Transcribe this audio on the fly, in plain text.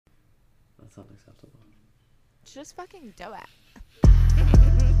That's unacceptable. Just fucking do it.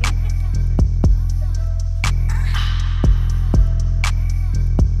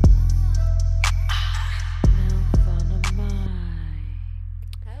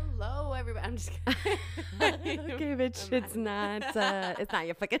 Hello, everybody. I'm just kidding. Okay, bitch. It's not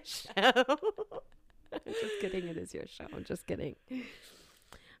your fucking show. I'm just kidding. It is your show. I'm just kidding.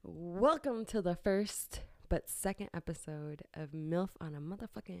 Welcome to the first but second episode of MILF on a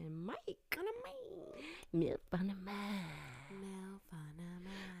motherfucking mic. On a mic. MILF on a mic.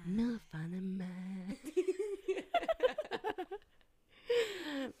 MILF on a mic.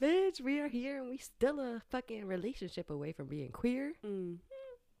 Bitch, we are here and we still a fucking relationship away from being queer.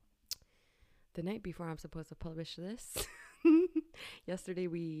 The night before I'm supposed to publish this, yesterday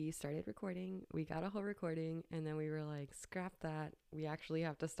we started recording. We got a whole recording and then we were like, scrap that. We actually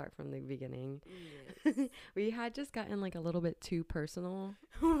have to start from the beginning. Yes. We had just gotten like a little bit too personal.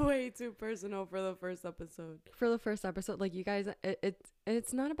 Way too personal for the first episode. Like you guys,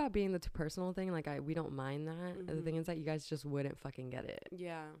 it's not about being the too personal thing. Like we don't mind that. Mm-hmm. The thing is that you guys just wouldn't fucking get it.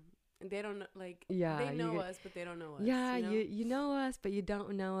 Yeah. They don't know, like, yeah, they know us, but they don't know us. Yeah, you know? you know us, but you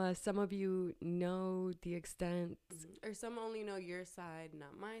don't know us. Some of you know the extent. Mm-hmm. Or some only know your side,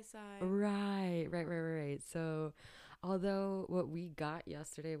 not my side. Right. So, although what we got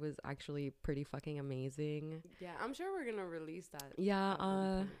yesterday was actually pretty fucking amazing. Yeah, I'm sure we're going to release that. Yeah,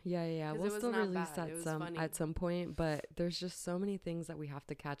 we'll still release that at some point, but there's just so many things that we have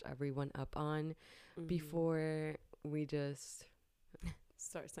to catch everyone up on before we just...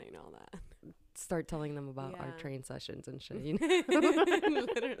 start saying all that. Start telling them about our train sessions and shit, you know?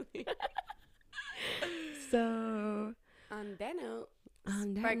 Literally. So, on that note,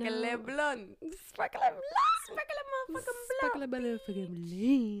 sparkle blunt. Sparkle motherfucking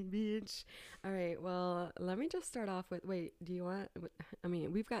blunt, bitch. All right, well, let me just start off with, do you want,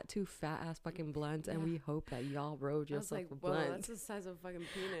 we've got two fat ass fucking blunts and we hope that y'all rode yourself a blunt. That's the size of a fucking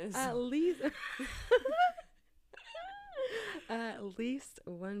penis. At least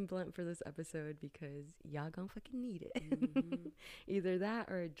one blunt for this episode because y'all gonna fucking need it. Mm-hmm. Either that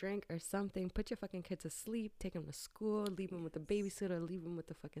or a drink or something. Put your fucking kid to sleep. Take him to school. Leave him with the babysitter. Leave him with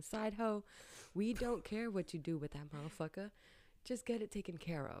the fucking side hoe. We don't care what you do with that motherfucker. Just get it taken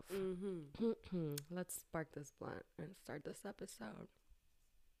care of. Mm-hmm. Let's spark this blunt and start this episode.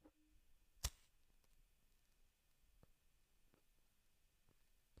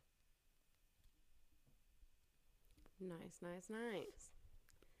 Nice.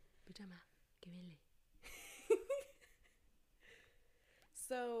 Pajama, give me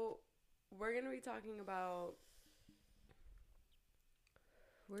So, we're going to be talking about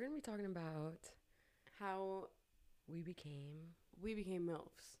how we became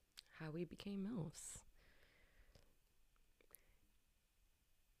MILFs. How we became MILFs.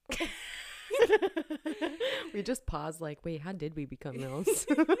 We just paused like, wait, how did we become MILFs?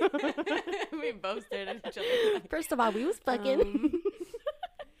 We both stared at each other. First of all, we was fucking.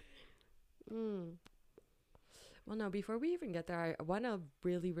 Well, no, before we even get there, I want to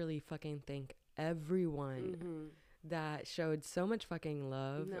really, really fucking thank everyone that showed so much fucking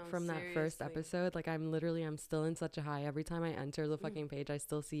love from that first episode. Like, I'm still in such a high. Every time I enter the fucking page, I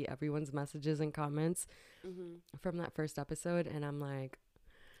still see everyone's messages and comments from that first episode. And I'm like,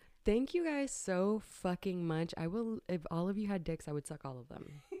 thank you guys so fucking much. If all of you had dicks, I would suck all of them.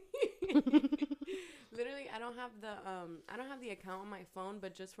 Literally, I don't have the account on my phone,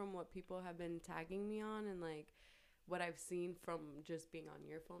 but just from what people have been tagging me on and like what I've seen from just being on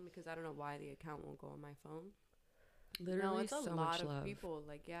your phone, because I don't know why the account won't go on my phone. Literally, it's a so lot much of love. People.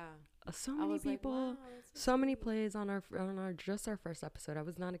 Like, so many people, like, wow, so many plays on our first episode. I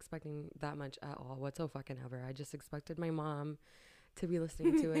was not expecting that much at all, whatsoever. I just expected my mom to be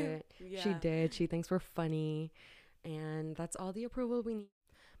listening to it. She did. She thinks we're funny, and that's all the approval we need.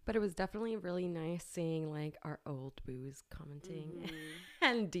 But it was definitely really nice seeing like our old boos commenting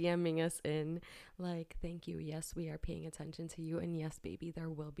and DMing us in like, thank you. Yes, we are paying attention to you. And yes, baby, there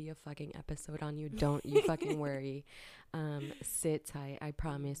will be a fucking episode on you. Don't you fucking worry. Sit tight. I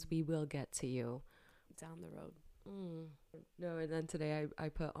promise we will get to you. Down the road. No, and then today I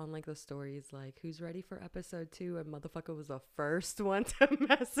put on like the stories like, who's ready for episode 2? And motherfucker was the first one to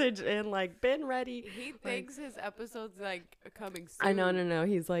message in like, been ready. He thinks his episode's like coming soon. I know, no.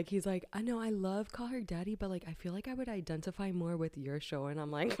 He's like, I know I love Call Her Daddy, but like I feel like I would identify more with your show. And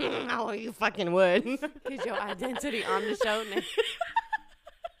I'm like, oh, you fucking would. Because your identity on the show now.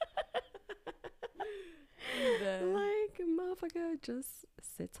 Like, motherfucker, just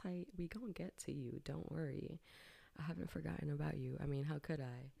sit tight. We gonna get to you. Don't worry. I haven't forgotten about you. I mean, how could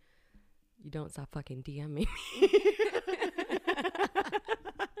I? You don't stop fucking DMing me.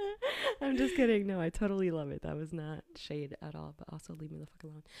 I'm I'm just kidding. No, I totally love it. That was not shade at all, but also leave me the fuck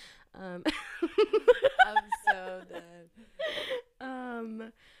alone. I'm so dead.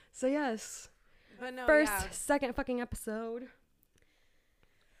 So yes. But no, second fucking episode.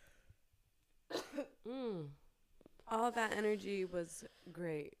 All of that energy was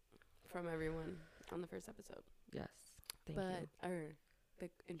great from everyone on the first episode. Yes. Thank you. The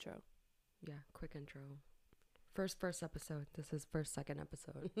intro. Yeah, quick intro. First episode. This is second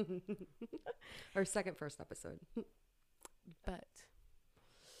episode. Or first episode. But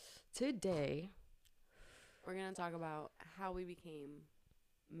today we're going to talk about how we became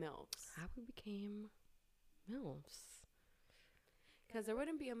MILFs. How we became MILFs. Because there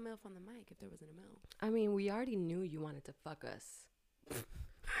wouldn't be a MILF on the mic if there wasn't a MILF. I mean, we already knew you wanted to fuck us.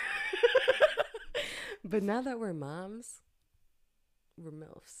 But now that we're moms, we're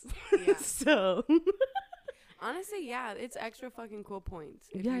MILFs. Yeah. So... Honestly, yeah, it's extra fucking cool points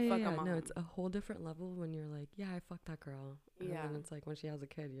if you fuck a mom. No, it's a whole different level when you're like, yeah, I fucked that girl. And then it's like when she has a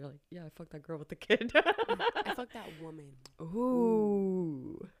kid, you're like, yeah, I fucked that girl with the kid. I fucked that woman.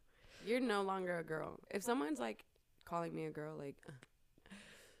 Ooh. You're no longer a girl. If someone's like calling me a girl, like,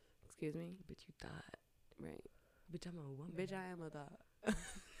 excuse me? Bitch, you thought. Right. Bitch, I'm a woman. Bitch, I am a thought.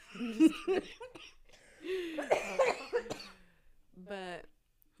 But,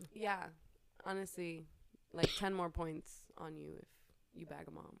 yeah, honestly... Like 10 more points on you if you bag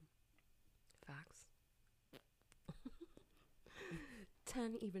a mom. Facts.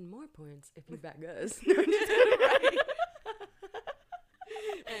 10 even more points if you bag us. Right.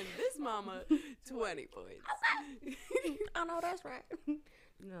 And this mama, 20 points. I know that's right.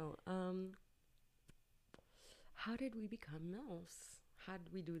 No. How did we become MILFs? How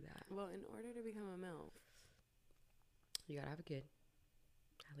did we do that? Well, in order to become a MILF, you gotta have a kid.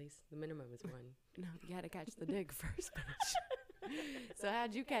 At least the minimum is one. No, you gotta catch the dick first, bitch. So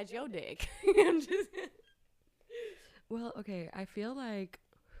how'd you catch your dick? Well, okay, I feel like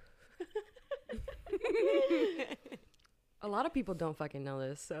a lot of people don't fucking know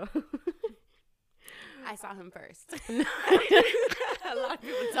this, so I saw him first. A lot of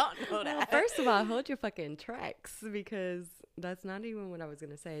people don't know that. Well, first of all, hold your fucking tracks, because that's not even what I was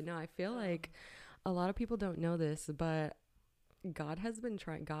gonna say. No, I feel like a lot of people don't know this, but God has been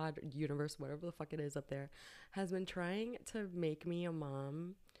trying, God, universe, whatever the fuck it is up there, has been trying to make me a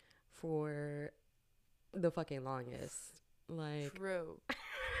mom for the fucking longest. Like, true.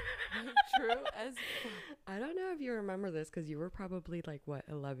 True as I don't know if you remember this, because you were probably like, what,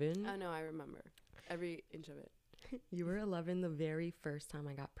 11? Oh, no, I remember. Every inch of it. You were 11 the very first time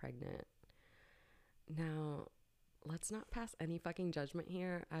I got pregnant. Now... let's not pass any fucking judgment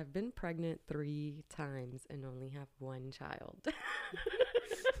here. I've been pregnant 3 times and only have 1 child.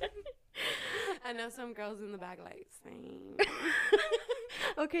 I know some girls in the back like, same.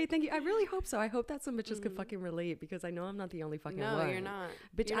 Okay, thank you. I really hope so. I hope that some bitches could fucking relate, because I know I'm not the only fucking one. No, you're not.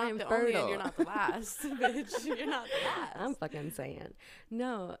 Bitch, you're I am not the fertile. only and you're not the last. Bitch, you're not the last. I'm fucking saying.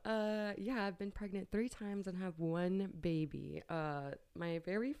 No, yeah, I've been pregnant 3 times and have 1 baby. My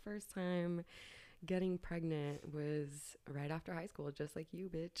very first time getting pregnant was right after high school, just like you,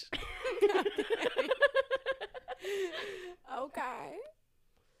 bitch. Okay.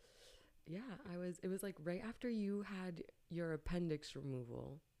 Yeah, it was like right after you had your appendix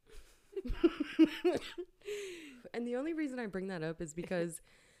removal. And the only reason I bring that up is because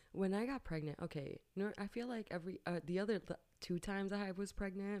when I got pregnant, okay, I feel like the other 2 times I was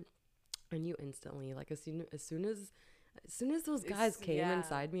pregnant, I knew instantly, like as soon as those guys came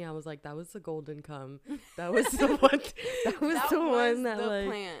inside me, I was like, that was the golden cum. That was the one. That was the one that like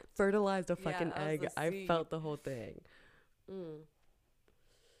plant. Fertilized a fucking egg. I felt the whole thing.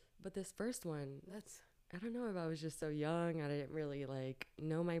 But this first one, I don't know if I was just so young. I didn't really like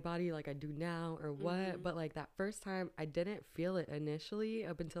know my body like I do now or what. But like that first time, I didn't feel it initially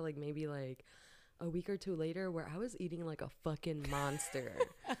up until like maybe like a week or 2 later, where I was eating like a fucking monster.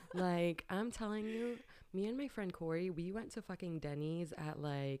 Like, I'm telling you, me and my friend Corey, we went to fucking Denny's at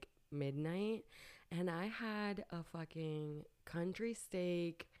like midnight, and I had a fucking country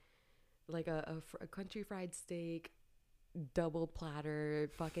steak, like a country fried steak, double platter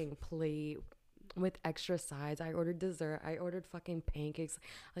fucking plate with extra sides. I ordered dessert. I ordered fucking pancakes.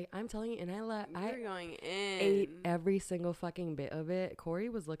 Like, I'm telling you, and I ate every single fucking bit of it. Corey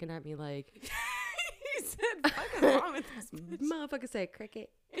was looking at me like, he said, "Fuck is wrong with this bitch?" Motherfucker said,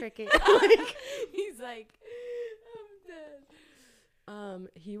 "Cricket, cricket." Like, he's like, I'm dead.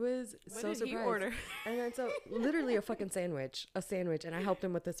 He was what so did surprised. He order? And then so literally a sandwich, and I helped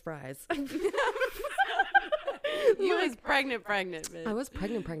him with his fries. You was pregnant, bitch. I was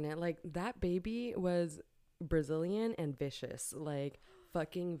pregnant. Like, that baby was Brazilian and vicious. Like,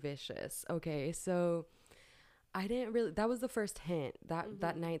 fucking vicious. Okay, so I didn't really, that was the first hint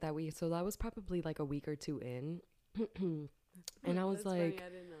that night that so that was probably like a week or two in. And I was like, funny. I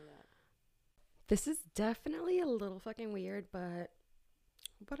didn't know that. This is definitely a little fucking weird, but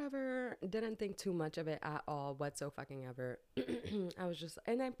whatever. Didn't think too much of it at all whatsoever. I was just,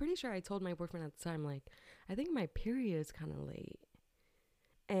 and I'm pretty sure I told my boyfriend at the time, like, I think my period is kind of late.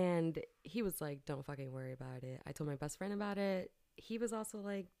 And he was like, don't fucking worry about it. I told my best friend about it. He was also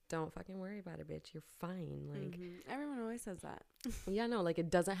like, don't fucking worry about it, bitch. You're fine. Like, everyone always says that. Yeah, no, like, it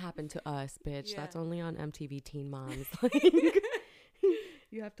doesn't happen to us, bitch. Yeah. That's only on MTV Teen Moms. Like,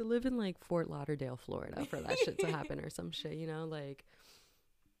 you have to live in like Fort Lauderdale, Florida for that shit to happen or some shit, you know? Like,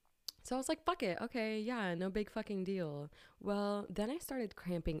 so I was like, fuck it. Okay, yeah, no big fucking deal. Well, then I started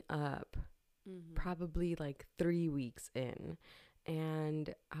cramping up probably like 3 weeks in.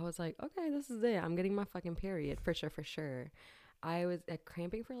 And I was like, okay, this is it. I'm getting my fucking period for sure. I was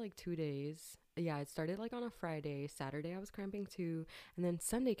cramping for like 2 days. Yeah, it started like on a Friday. Saturday I was cramping too. And then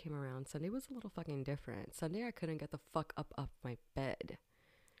Sunday came around. Sunday was a little fucking different. Sunday I couldn't get the fuck up my bed.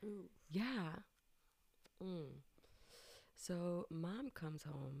 Ooh. Yeah. So mom comes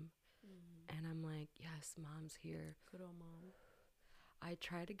home and I'm like, yes, mom's here. Good old mom. I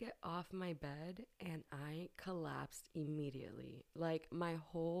tried to get off my bed and I collapsed immediately. Like, my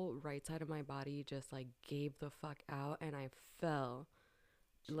whole right side of my body just like gave the fuck out and I fell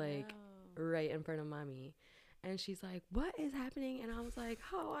like right in front of mommy. And she's like, what is happening? And I was like,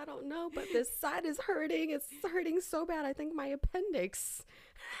 oh, I don't know, but this side is hurting. It's hurting so bad. I think my appendix.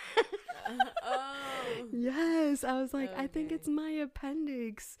 Yes. I was like, okay. I think it's my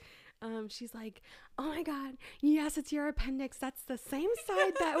appendix. She's like, oh my God, yes, it's your appendix. That's the same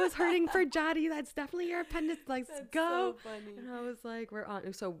side that was hurting for Jody. That's definitely your appendix. Let's go. So funny. And I was like, we're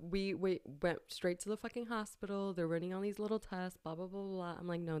on. So we went straight to the fucking hospital. They're running all these little tests, blah, blah, blah, blah. I'm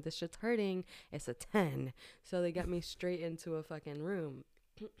like, no, this shit's hurting. It's a 10. So they got me straight into a fucking room.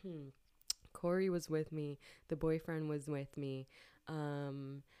 Corey was with me. The boyfriend was with me.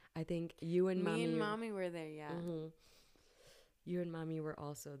 I think you and me and mommy were there. Yeah. You and mommy were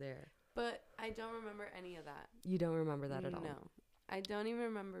also there. But I don't remember any of that. You don't remember that at all? No. I don't even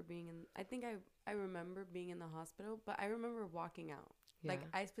remember being in... I think I remember being in the hospital, but I remember walking out. Yeah. Like,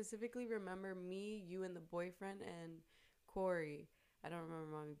 I specifically remember me, you, and the boyfriend, and Corey. I don't remember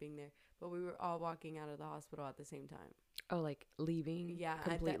mommy being there. But we were all walking out of the hospital at the same time. Oh, like leaving? Yeah.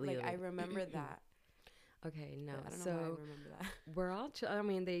 Completely. I remember that. Okay, no. I don't know why I remember that. We're all... I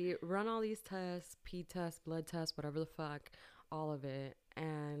mean, they run all these tests, pee tests, blood tests, whatever the fuck. All of it.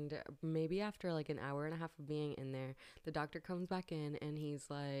 And maybe after like an hour and a half of being in there, the doctor comes back in and he's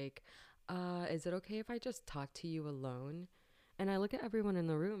like, is it okay if I just talk to you alone? And I look at everyone in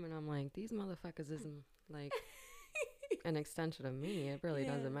the room and I'm like, these motherfuckers isn't like an extension of me. It really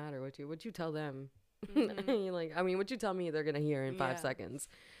doesn't matter what you tell them. Like, I mean, what you tell me, they're gonna hear in 5 seconds.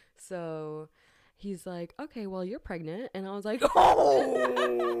 So he's like, okay, well, you're pregnant. And I was like,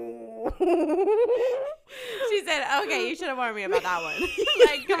 oh. She said, okay, you should have warned me about that one.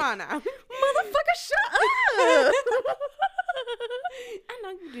 Like, come on now. Motherfucker, shut up. I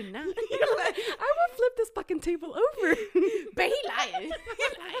know you did not. Like, I will flip this fucking table over. But he lying. He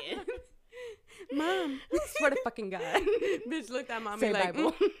lying. Mom. Swear to fucking God. Bitch looked at mommy say like,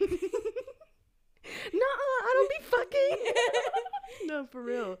 Bible. No, I don't be fucking. No, for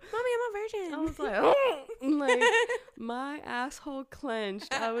real. Mommy, I'm a virgin. I was like, oh. Like, my asshole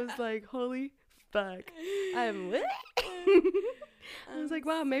clenched. I was like, holy fuck. I'm lit. I was like,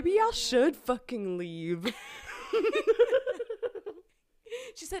 wow, maybe y'all should fucking leave.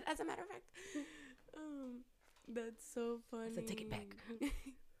 She said, as a matter of fact. That's so funny. I said, take it back.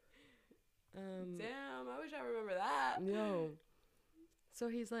 Damn, I wish I remember that. No. So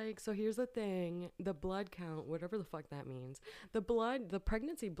he's like, so here's the thing, the blood count, whatever the fuck that means, the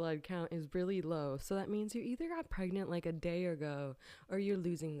pregnancy blood count is really low. So that means you either got pregnant like a day ago or you're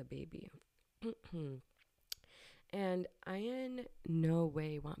losing the baby. And I in no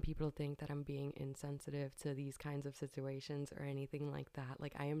way want people to think that I'm being insensitive to these kinds of situations or anything like that.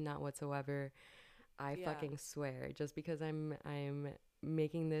 Like, I am not whatsoever. I fucking swear. Just because I'm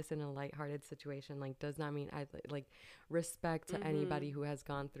making this in a lighthearted situation, like, does not mean I like respect to anybody who has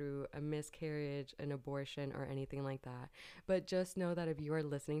gone through a miscarriage, an abortion, or anything like that. But just know that if you are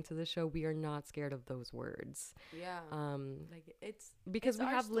listening to the show, we are not scared of those words. Yeah. Like, it's because we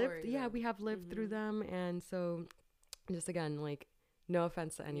have story, lived. Yeah, we have lived through them, and so just again, like, no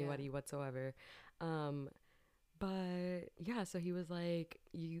offense to anybody whatsoever. But yeah, so he was like,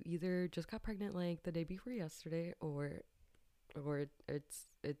 you either just got pregnant like the day before yesterday or or it's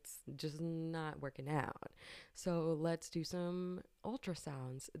just not working out. So let's do some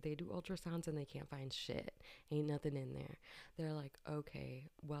ultrasounds. They do ultrasounds and they can't find shit. Ain't nothing in there. They're like,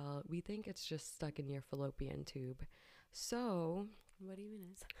 okay, well, we think it's just stuck in your fallopian tube. So what even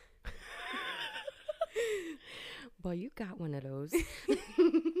is? Well, you got one of those. It's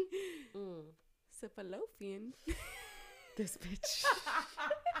a fallopian. This bitch.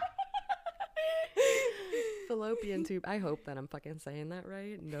 Fallopian tube. I hope that I'm fucking saying that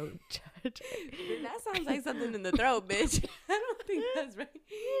right. No judge. That sounds like something in the throat, bitch. I don't think that's right.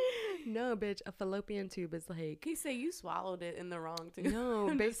 No, bitch. A fallopian tube is like. He said you swallowed it in the wrong tube.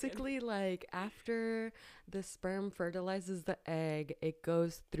 No, basically, like after the sperm fertilizes the egg, it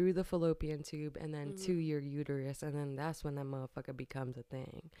goes through the fallopian tube and then to your uterus, and then that's when that motherfucker becomes a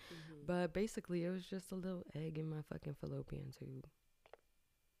thing. But basically, it was just a little egg in my fucking fallopian tube.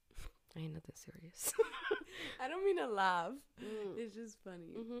 Ain't nothing serious. I don't mean to laugh. It's just funny.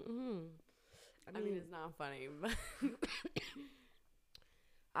 I mean, it's not funny, but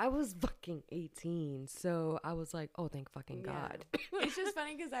I was fucking 18, so I was like, oh, thank fucking God. It's just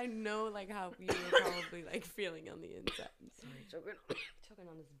funny because I know, like, how you were probably, like, feeling on the inside. Sorry, choking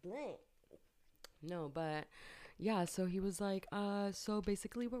on this blank. No, but, yeah, so he was like, so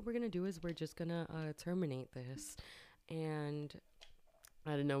basically what we're going to do is we're just going to terminate this. And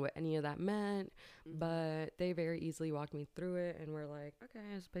I didn't know what any of that meant, but they very easily walked me through it, and we're like, okay,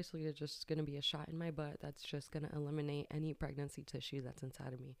 it's basically just going to be a shot in my butt that's just going to eliminate any pregnancy tissue that's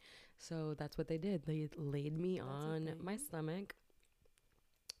inside of me. So that's what they did. They laid me on my stomach.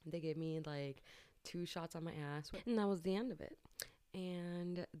 They gave me like 2 shots on my ass, and that was the end of it.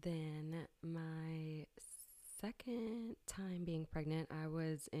 And then my second time being pregnant, I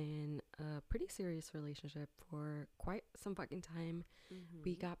was in a pretty serious relationship for quite some fucking time.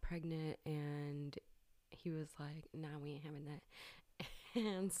 We got pregnant, and he was like, nah, we ain't having that.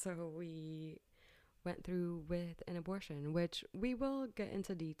 And so we went through with an abortion, which we will get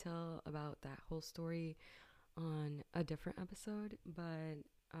into detail about that whole story on a different episode, but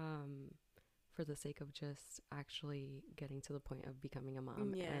for the sake of just actually getting to the point of becoming a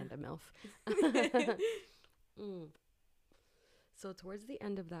mom and a MILF. So towards the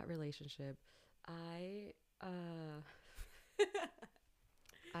end of that relationship, I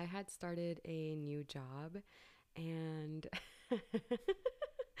had started a new job, and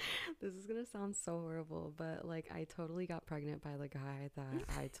this is gonna sound so horrible, but like I totally got pregnant by the guy that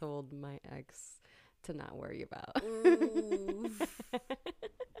I told my ex to not worry about.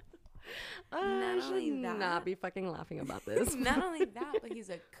 I should not be fucking laughing about this. Not only that, but he's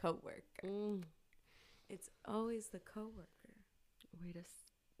a coworker. It's always the coworker.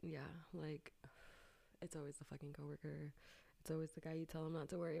 Like it's always the fucking coworker. It's always the guy you tell him not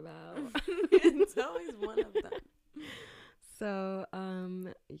to worry about. It's always one of them. So,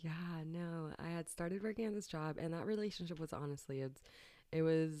 I had started working at this job, and that relationship was honestly, it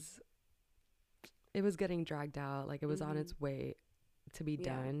was getting dragged out. Like it was on its way to be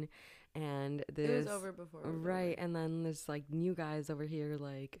done, and it was over before. Right, and then there's like new guys over here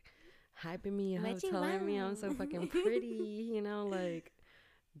like hyping me up, telling me I'm so fucking pretty, you know, like,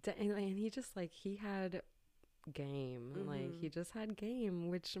 and he just like he had game, like he just had game,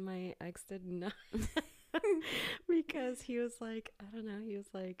 which my ex did not. Because he was like, I don't know, he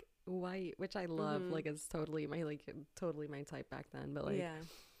was like white, which I love, like it's totally my type back then, but like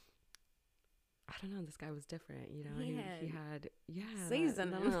I don't know, this guy was different, you know. He had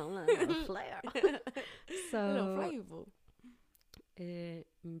season flair. So it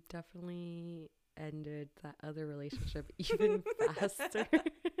definitely ended that other relationship even faster.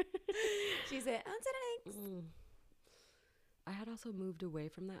 She said, on to the next. I had also moved away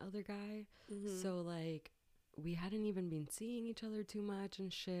from that other guy, so like we hadn't even been seeing each other too much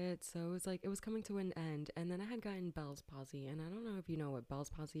and shit, so it was like it was coming to an end. And then I had gotten Bell's palsy, and I don't know if you know what Bell's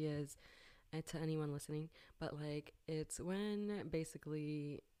palsy is, to anyone listening, but like it's when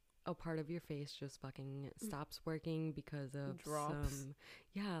basically a part of your face just fucking stops working because of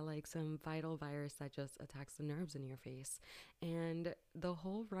some vital virus that just attacks the nerves in your face. And the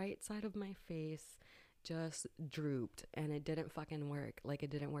whole right side of my face just drooped, and it didn't fucking work. Like it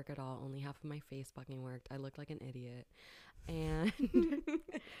didn't work at all. Only half of my face fucking worked. I looked like an idiot, and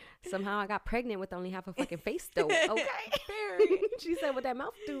somehow I got pregnant with only half a fucking face though. Okay. She said, what that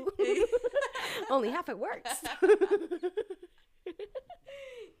mouth do? Only half it works.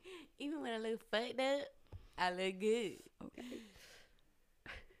 Even when I look fucked up, I look good. Okay.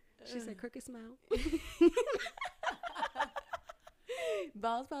 She said, crooked smile.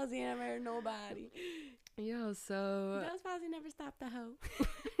 Bell's palsy, I never heard nobody. Yeah, so Bell's palsy never stopped the hoe.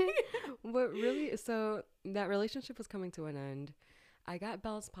 what really, so that relationship was coming to an end. I got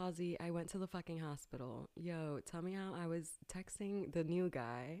Bell's palsy. I went to the fucking hospital. Yo, tell me how I was texting the new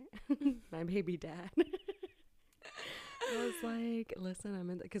guy, my baby dad. I was like, listen, I'm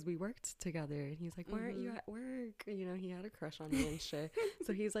in, because we worked together. And he's like, why aren't you at work? You know, he had a crush on me and shit.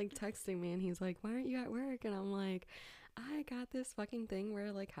 So he's like texting me and he's like, why aren't you at work? And I'm like, I got this fucking thing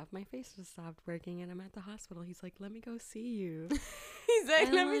where like half my face just stopped working and I'm at the hospital. He's like, let me go see you. He's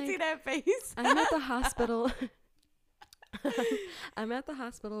like, let me see that face. I'm at the hospital. I'm at the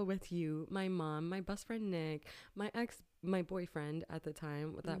hospital with you, my mom, my best friend Nick, my boyfriend at the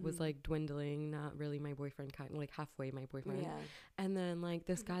time that was like dwindling, not really my boyfriend, kind of like halfway my boyfriend. Yeah. And then like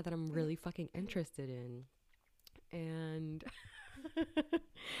this guy that I'm really fucking interested in. And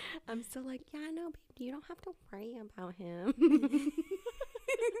I'm still like, yeah, no, baby, you don't have to worry about him.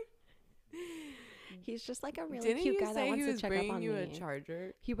 He's just like a really cute guy that wants to check up on me. A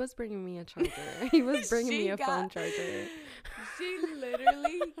charger? He was bringing me a charger. He was bringing me a phone charger. She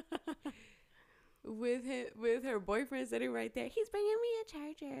literally, with her boyfriend sitting right there, he's bringing me a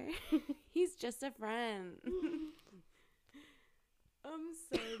charger. He's just a friend. I'm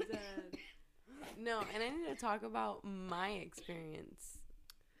so dead. No, and I need to talk about my experience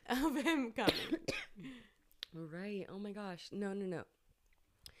of him coming. Right. Oh my gosh. No.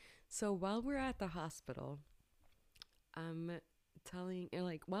 So while we're at the hospital, I'm telling,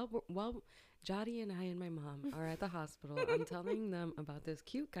 like, while Jody and I and my mom are at the hospital, I'm telling them about this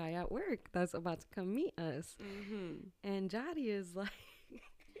cute guy at work that's about to come meet us. And Jody is like,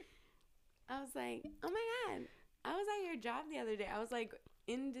 I was like, oh my God. I was at your job the other day. I was like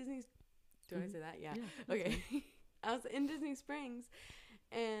in Disney. Do I say that? Yeah. Okay. I was in Disney Springs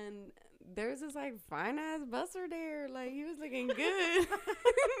and there's this like fine ass buster there. Like he was looking good.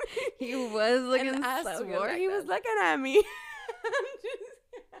 He was looking and I so swore good he was looking at me.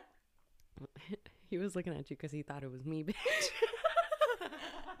 He was looking at you because he thought it was me, bitch.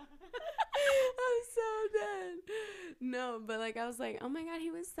 I'm so dead. No, but like I was like, oh my God,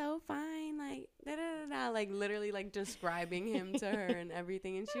 he was so fine. Like da da da da. Like literally like describing him to her and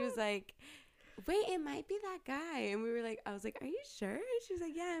everything. And she was like, wait, it might be that guy. And we were like, I was like, are you sure? She was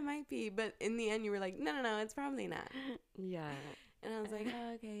like, yeah, it might be. But in the end, you were like, no, it's probably not. Yeah. And I was like,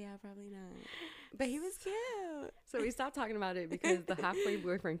 oh, okay, yeah, probably not. But he was cute. So we stopped talking about it because the halfway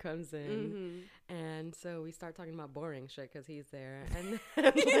boyfriend comes in. And so we start talking about boring shit because he's there. And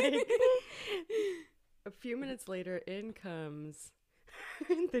then, like, a few minutes later, in comes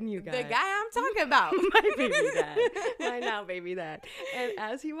the new guy. The guy I'm talking about. My baby dad. My now baby dad. And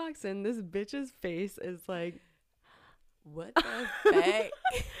as he walks in, this bitch's face is like, what the fuck?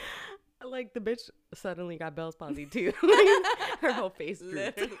 Like, the bitch suddenly got Bell's palsy, too. Like, her whole face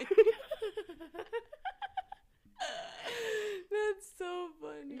drooped. Literally. That's so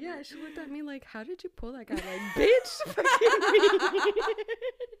funny. Yeah, she looked at me like, how did you pull that guy? Like, bitch, forgive me.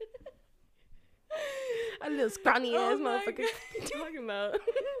 A little scrawny ass motherfucker. What you talking about?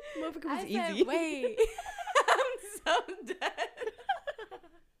 Motherfucker was easy. Said, wait. I'm so dead.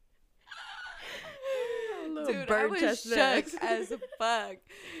 Dude, I was shook as fuck.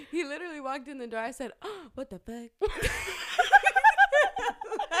 He literally walked in the door. I said, oh, what the fuck?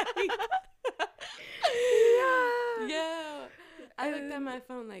 Yeah. I looked at my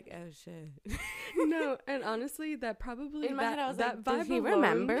phone like, oh shit. No, and honestly, that probably in my head I was that like, does he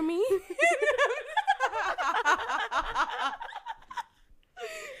remember me?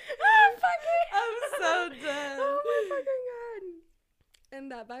 I'm so dead. Oh my fucking God.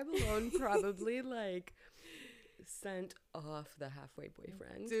 And that vibe alone probably like sent off the halfway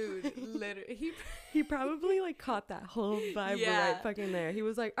boyfriend. Dude, literally. He probably like caught that whole vibe right fucking there. He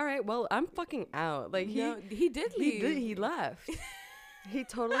was like, all right, well, I'm fucking out. Like he did leave. He left. He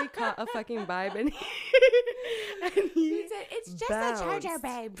totally caught a fucking vibe and he said, it's just bounced. A charger,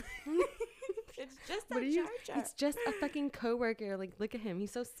 babe. It's just a charger. It's just a fucking coworker. Like, look at him.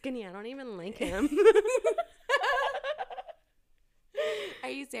 He's so skinny. I don't even like him. Are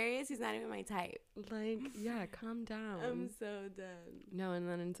you serious? He's not even my type. Like, yeah, calm down. I'm so done. No, and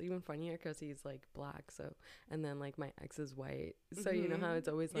then it's even funnier because he's like black. So, and then like my ex is white. So you know how it's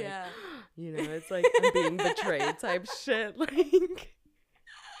always like, you know, it's like I'm being betrayed type shit. Like,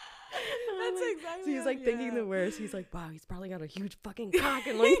 that's exactly. So he's like thinking the worst. He's like, wow, he's probably got a huge fucking cock,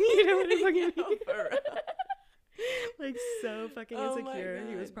 and like, you know what I fucking mean? Like so fucking insecure.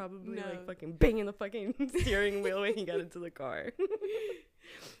 He was probably like fucking banging the fucking steering wheel when he got into the car.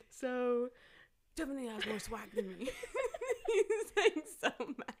 So definitely has more swag than me. He's like so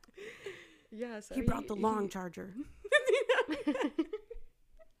mad. Yeah, so he brought the long charger.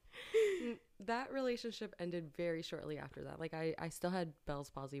 that relationship ended very shortly after that. Like I still had Bell's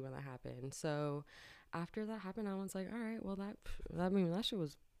palsy when that happened. So after that happened, I was like, all right, well that shit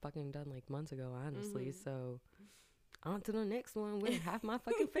was fucking done like months ago, honestly. So on to the next one with half my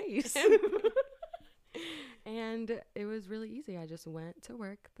fucking face. And it was really easy. I just went to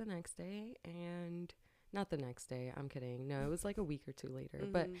work the next day, and not the next day, I'm kidding. No, it was like a week or two later.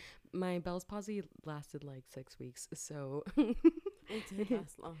 But my Bell's palsy lasted like 6 weeks. So it didn't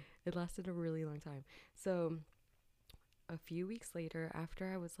last long. It lasted a really long time. So a few weeks later,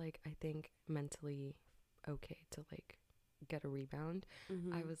 after I was like, I think mentally okay to like get a rebound,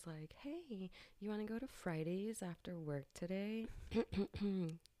 I was like, hey, you want to go to Fridays after work today?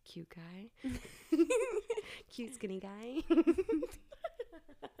 Cute guy. Cute skinny guy.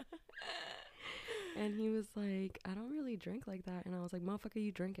 And he was like, I don't really drink like that. And I was like, motherfucker,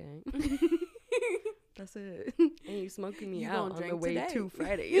 you drinking. That's it. And you smoking me out on the way to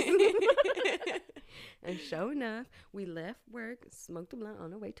Fridays. And sure enough, we left work, smoked a blunt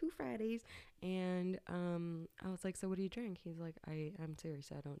on the way to Fridays. And I was like, so what do you drink? He's like, I'm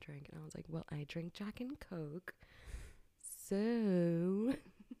serious, I don't drink. And I was like, well, I drink Jack and Coke. So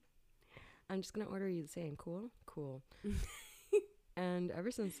I'm just going to order you the same. Cool. And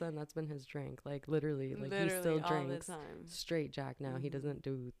ever since then, that's been his drink. Like literally he still drinks straight Jack now. He doesn't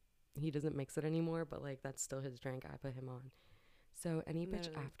mix it anymore, but like that's still his drink. I put him on. So any bitch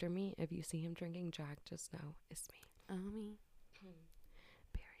after me, if you see him drinking Jack, just know it's me. Oh, me.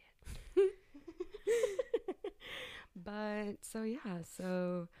 Period. But so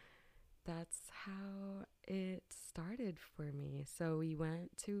that's how it started for me. So we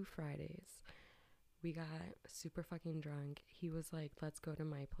went to Fridays. We got super fucking drunk. He was like, let's go to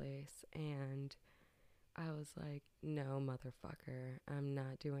my place. And I was like, no, motherfucker, I'm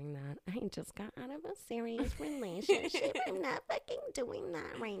not doing that. I just got out of a serious relationship. I'm not fucking doing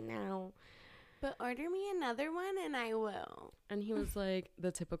that right now. But order me another one and I will. And he was like, the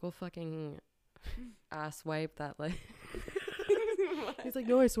typical fucking ass wipe that like, he's like,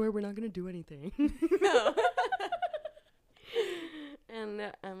 no, I swear we're not going to do anything. No. And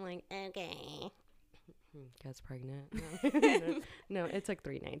I'm like, okay. Gets pregnant. No, it took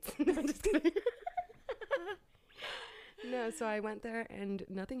 3 nights. No, I'm just kidding. No, so I went there and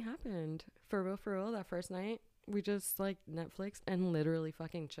nothing happened. For real, that first night, we just like Netflix and literally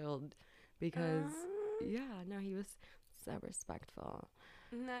fucking chilled. Because, he was so respectful.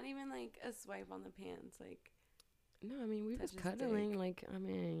 Not even like a swipe on the pants, like. No, I mean, we was cuddling. Like, I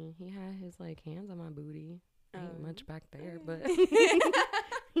mean, he had his like hands on my booty. Ain't much back there, but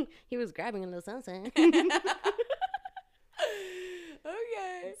he was grabbing a little something. Okay.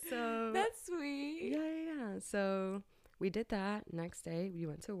 So that's sweet. Yeah. So we did that. Next day, we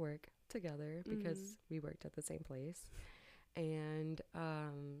went to work together because we worked at the same place. And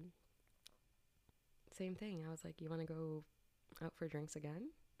same thing. I was like, you want to go out for drinks again?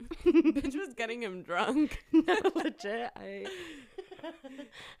 Bitch was getting him drunk. No, legit.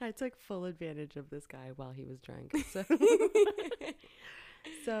 I took full advantage of this guy while he was drunk.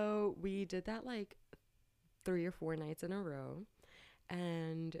 So we did that like 3 or 4 nights in a row.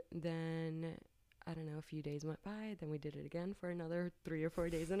 And then, I don't know, a few days went by. Then we did it again for another 3 or 4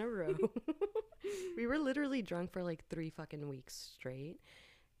 days in a row. We were literally drunk for like 3 fucking weeks straight.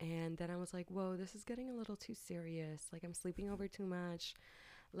 And then I was like, whoa, this is getting a little too serious. Like, I'm sleeping over too much.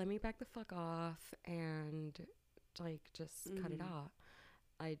 Let me back the fuck off and like just cut it off.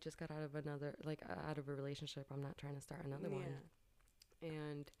 I just got out of a relationship. I'm not trying to start another one.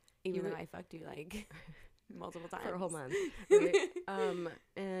 And even though I fucked you like multiple times for a whole month, right?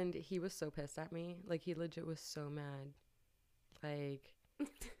 And he was so pissed at me. Like, he legit was so mad. Like,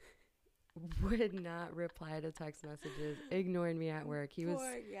 would not reply to text messages, ignored me at work. He was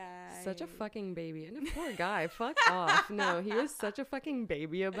such a fucking baby. And a poor guy, fuck off. No, he was such a fucking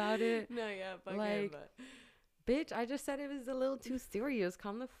baby about it. No, yeah, fuck like, him, but. Bitch, I just said it was a little too serious.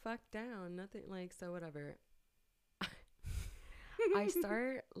 Calm the fuck down. Nothing, like, so whatever. I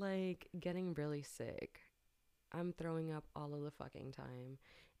start, like, getting really sick. I'm throwing up all of the fucking time.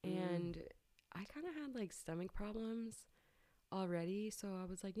 And I kind of had, like, stomach problems already. So I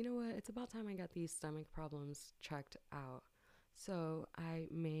was like, you know what? It's about time I got these stomach problems checked out. So I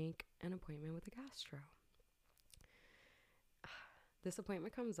make an appointment with a gastro. This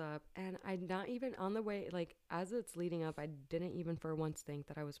appointment comes up, and I'm not even on the way, like, as it's leading up, I didn't even for once think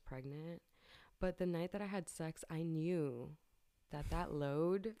that I was pregnant. But the night that I had sex, I knew that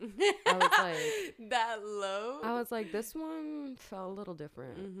load, I was like... That load? I was like, this one felt a little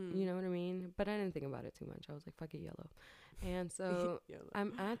different. You know what I mean? But I didn't think about it too much. I was like, fuck it, yellow. And so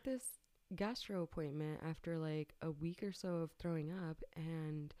I'm at this gastro appointment after, like, a week or so of throwing up,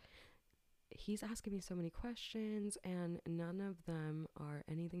 and he's asking me so many questions, and none of them are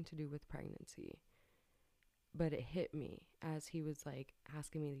anything to do with pregnancy. But it hit me as he was like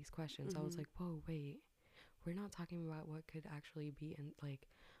asking me these questions. I was like, whoa, wait, we're not talking about what could actually be in, like,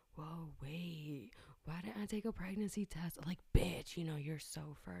 whoa, wait, why didn't I take a pregnancy test? Like, bitch, you know, you're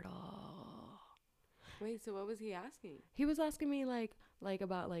so fertile. Wait, so what was he asking? He was asking me like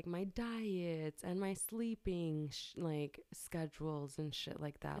about like my diets and my sleeping like schedules and shit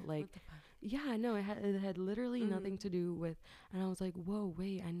like that. Like, what the fuck? Yeah, no, it had literally nothing to do with. And I was like, whoa,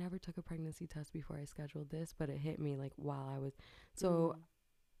 wait, I never took a pregnancy test before I scheduled this, but it hit me like while I was. So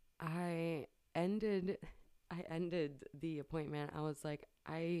I ended the appointment. I was like,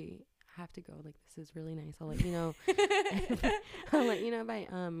 I have to go. Like, this is really nice. I'll let you know. I'll let you know if I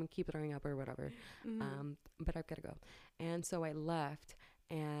keep throwing up or whatever. But I've got to go. And so I left,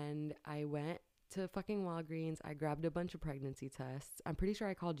 and I went to fucking Walgreens. I grabbed a bunch of pregnancy tests. I'm pretty sure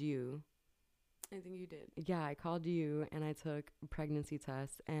I called you. I think you did. Yeah, I called you, and I took pregnancy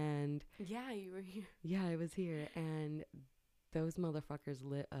tests, and yeah, you were here. Yeah, I was here, and those motherfuckers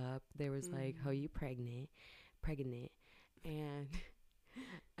lit up. They was like, "Oh, you pregnant,"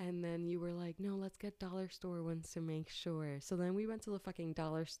 and then you were like, "No, let's get dollar store ones to make sure." So then we went to the fucking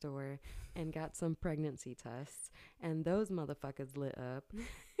dollar store and got some pregnancy tests, and those motherfuckers lit up,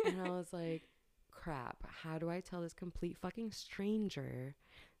 and I was like, "Crap! How do I tell this complete fucking stranger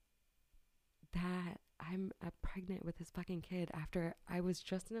that I'm pregnant with his fucking kid after I was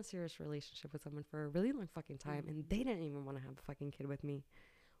just in a serious relationship with someone for a really long fucking time, and they didn't even want to have a fucking kid with me?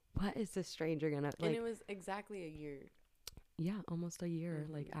 What is this stranger gonna like?" And it was exactly a year. Yeah, almost a year.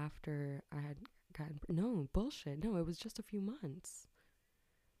 Like after I had gotten no bullshit. No, it was just a few months.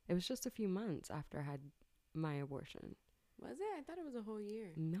 It was just a few months after I had my abortion. Was it? I thought it was a whole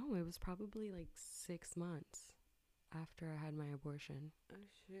year. No, it was probably like 6 months after I had my abortion. Oh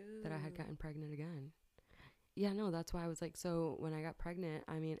shoot. That I had gotten pregnant again. Yeah, no, that's why I was like, so when I got pregnant,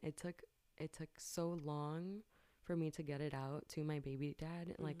 I mean, it took so long for me to get it out to my baby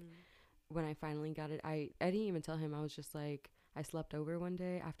dad. Like when I finally got it, I didn't even tell him. I was just like, I slept over one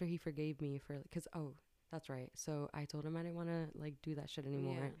day after he forgave me for, because, oh, that's right. So I told him I didn't want to like do that shit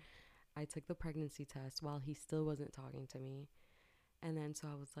anymore. Yeah. I took the pregnancy test while he still wasn't talking to me. And then so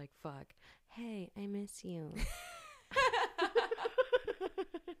I was like, fuck, hey, I miss you.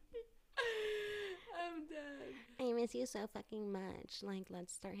 I'm dead. I miss you so fucking much. Like,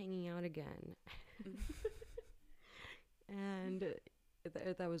 let's start hanging out again. And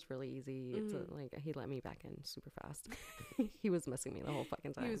that was really easy. It's like, he let me back in super fast. He was missing me the whole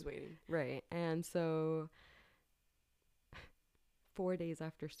fucking time. He was waiting. Right. And so 4 days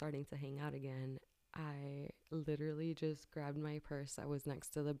after starting to hang out again, I literally just grabbed my purse. I was next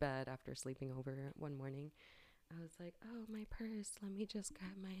to the bed after sleeping over one morning. I was like, oh, my purse. Let me just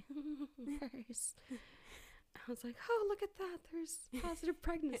grab my purse. I was like, oh, look at that. There's positive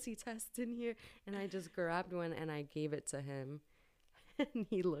pregnancy tests in here. And I just grabbed one and I gave it to him. And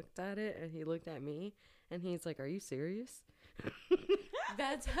he looked at it and he looked at me. And he's like, are you serious?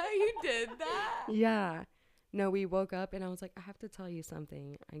 That's how you did that? Yeah. No, we woke up and I was like, I have to tell you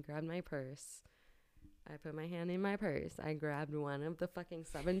something. I grabbed my purse. I put my hand in my purse. I grabbed one of the fucking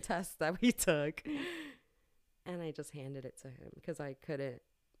 7 tests that we took. And I just handed it to him because I couldn't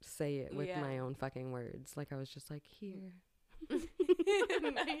say it with my own fucking words. Like, I was just like, here.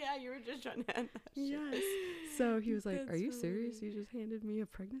 Yeah, you were just trying to hand that shit. Yes. So he was like, are you serious? You just handed me a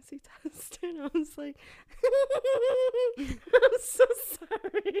pregnancy test? And I was like, I'm so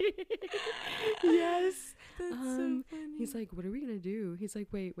sorry. Yes. That's so funny. He's like, what are we going to do? He's like,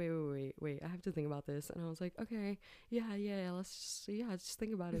 wait. I have to think about this. And I was like, okay, yeah, let's just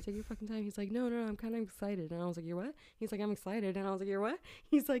think about it. Take your fucking time. He's like, no, I'm kind of excited. And I was like, you're what? He's like, I'm excited. And I was like, you're what?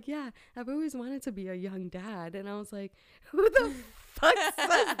 He's like, yeah, I've always wanted to be a young dad. And I was like, who the fuck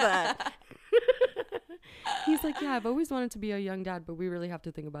says that? He's like, yeah, I've always wanted to be a young dad, but we really have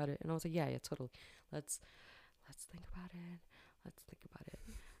to think about it. And I was like, yeah, totally. Let's think about it.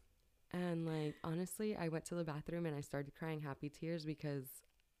 And like, honestly, I went to the bathroom and I started crying happy tears because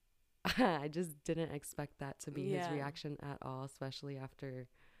I just didn't expect that to be his reaction at all, especially after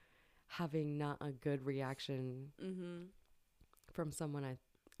having not a good reaction from someone I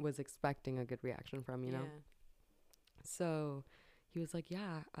was expecting a good reaction from, you know? So he was like,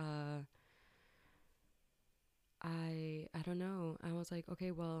 yeah, I don't know. I was like,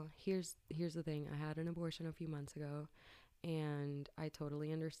 okay, well, here's the thing. I had an abortion a few months ago, and I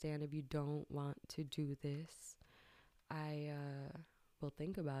totally understand if you don't want to do this. I will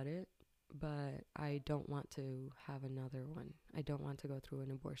think about it, but I don't want to have another one. I don't want to go through an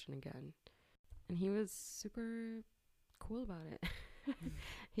abortion again. And he was super cool about it.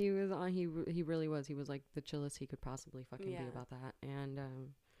 He was on. He really was. He was like the chillest he could possibly fucking be about that. And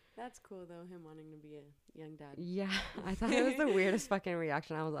that's cool though. Him wanting to be a young dad. Yeah, I thought it was the weirdest fucking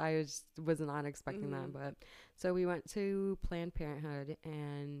reaction. I was not expecting that. But so we went to Planned Parenthood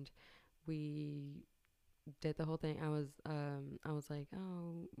and we did the whole thing. I was like,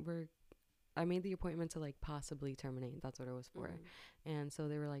 oh, I made the appointment to like possibly terminate. That's what it was for. And so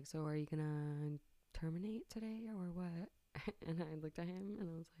they were like, so are you gonna terminate today or what? And I looked at him and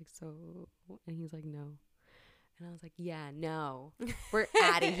I was like, so, and he's like, no. And I was like, yeah, no, we're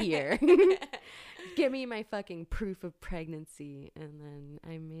out of here. Give me my fucking proof of pregnancy. And then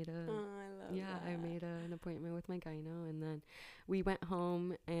I made I made an appointment with my gyno. And then we went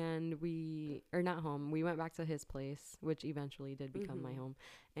home and we went back to his place, which eventually did become my home.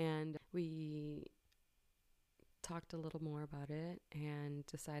 And we talked a little more about it and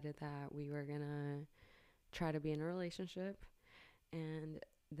decided that we were gonna try to be in a relationship. And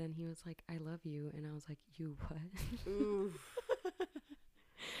then he was like, I love you. And I was like, you what? Oof.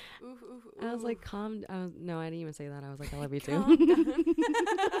 Oof, oof, oof. I was like, no, I didn't even say that. I was like, I love you too.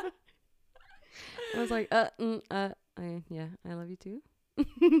 I was like, yeah, I love you too.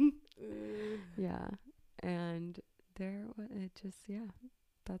 Yeah. And that's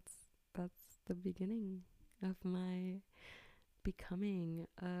the beginning of my becoming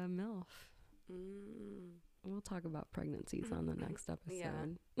a MILF. We'll talk about pregnancies on the next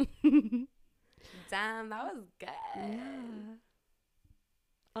episode. Yeah. Damn, that was good. Yeah.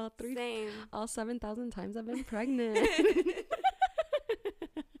 All 7,000 times I've been pregnant.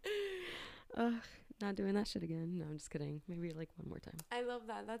 Ugh, not doing that shit again. No, I'm just kidding. Maybe like one more time. I love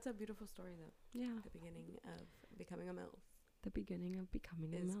that. That's a beautiful story though. Yeah. The beginning of becoming a MILF. The beginning of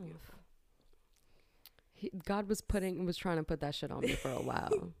becoming a MILF. Beautiful. God was trying to put that shit on me for a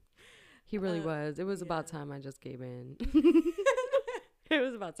while. He really was. It was about time I just gave in. It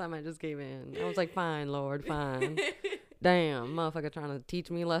was about time I just gave in. I was like, fine, Lord, fine. Damn, motherfucker trying to teach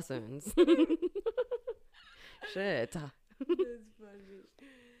me lessons. Shit. That's funny.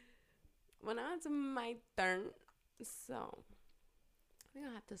 Well, now it's my turn. So, we're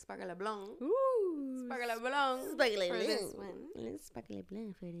going to have to sparkle a blanc. Ooh. Sparkle a blanc for this one. Let's sparkle a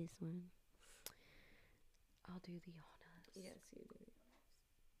blanc for this one. I'll do the honors. Yes, you do.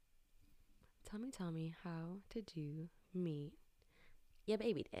 Tell me, how did you meet your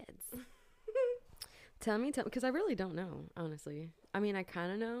baby dads? Tell me, because I really don't know, honestly. I mean, I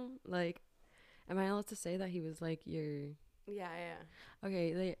kind of know. Like, am I allowed to say that he was like your... Yeah.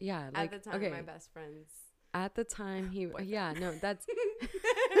 Okay, yeah. Like, at the time, my best friends. At the time, that's...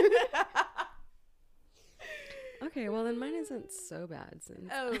 Okay, well, then mine isn't so bad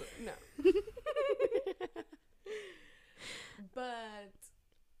since... Oh, no. But...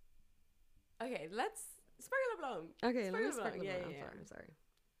 Okay, let's sparkle a blanc. Okay, let me sparkle a blanc. I'm sorry.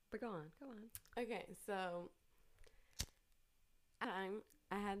 But go on. Okay, so I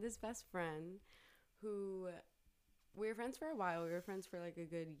had this best friend who we were friends for a while. We were friends for like a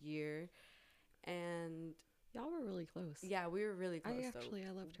good year, and y'all were really close. Yeah, we were really close. I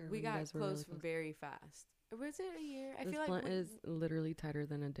loved her. We got close very fast. Was it a year? I feel like blunt is literally tighter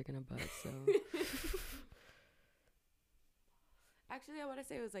than a dick in a butt. So actually, I want to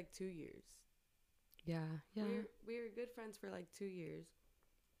say it was like 2 years. Yeah. We were good friends for like 2 years.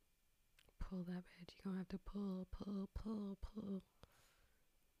 Pull that bitch. You're gonna have to pull.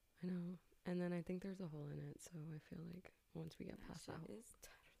 I know. And then I think there's a hole in it, so I feel like once we get past that hole. It's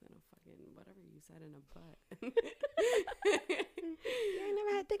tighter than a fucking whatever you said in a butt. You ain't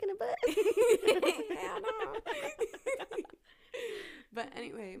never had dick in a butt? Hell no. But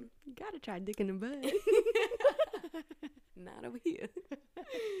anyway. You gotta try dick in a butt. Not over here.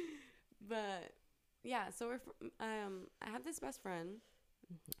 But yeah, so I have this best friend.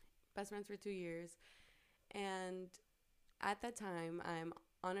 Best friends for 2 years. And at that time, I'm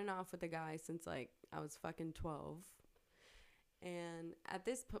on and off with a guy since like I was fucking 12. And at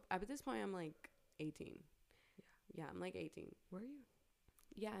this point, I'm like 18. Yeah, I'm like 18. Were you?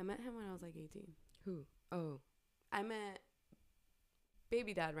 Yeah, I met him when I was like 18. Who? Oh. I met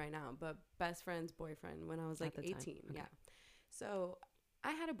baby dad right now, but best friend's boyfriend when I was like 18. Okay. Yeah. So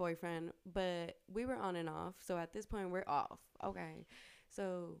I had a boyfriend, but we were on and off. So at this point, we're off. Okay.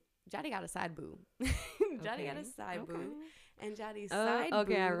 So Jody got a side boo. Jody got a side boo. And Jody's side boo.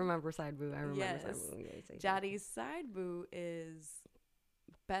 Okay, I remember side boo. Yes. Side boo. Jody's side boo is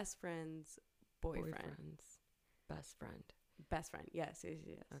best friend's boyfriend. Best friend. Best friend. Yes.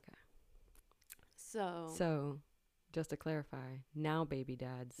 Okay. So, just to clarify, now baby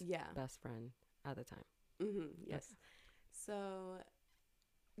dad's best friend at the time. Yes. Okay. So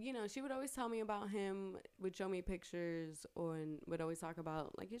you know, she would always tell me about him, would show me pictures, and would always talk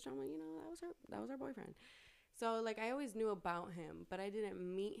about, like, his drama, you know, that was her boyfriend. So, like, I always knew about him, but I didn't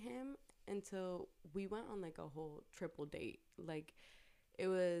meet him until we went on, like, a whole triple date. Like, it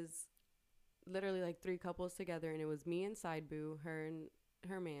was literally, like, 3 couples together, and it was me and Side Boo, her and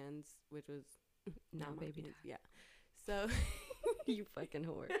her mans, which was now baby dad. Yeah. So you fucking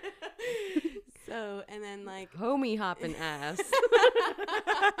whore. So, and then, like, homie hopping ass.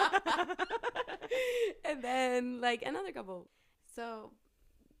 And then, like, another couple. So,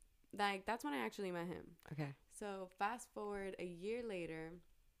 like, that's when I actually met him. Okay. So fast forward a year later,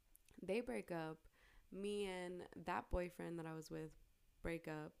 they break up. Me and that boyfriend that I was with break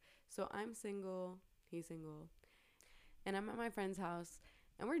up. So I'm single, he's single, and I'm at my friend's house,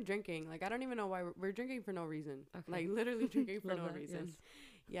 and we're drinking. Like, I don't even know why we're drinking for no reason. Okay. Like, literally drinking for no reason.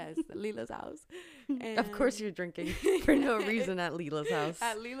 Yes, Lila's house. And of course you're drinking for no reason at Lila's house.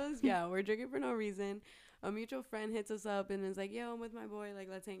 At Lila's, yeah, we're drinking for no reason. A mutual friend hits us up and is like, yo, I'm with my boy, like,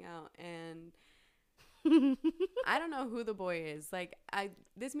 let's hang out. And I don't know who the boy is. Like,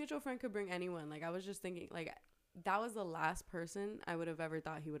 this mutual friend could bring anyone. Like, I was just thinking, like, that was the last person I would have ever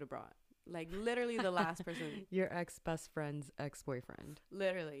thought he would have brought. Like, literally the last person. Your ex-best friend's ex-boyfriend.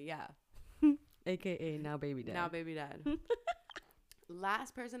 Literally, yeah. AKA now baby dad. Now baby dad.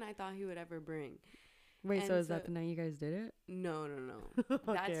 Last person I thought he would ever bring. Wait, and so is that the night you guys did it? No.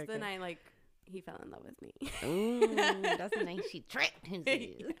 That's the night, like, he fell in love with me. Ooh, that's the night she tricked him.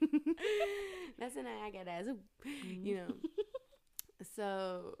 That's the night I got as, you know.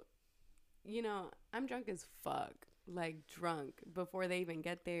 So, you know, I'm drunk as fuck. Like, drunk. Before they even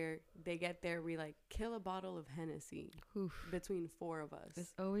get there, we, like, kill a bottle of Hennessy. Oof. Between 4 of us.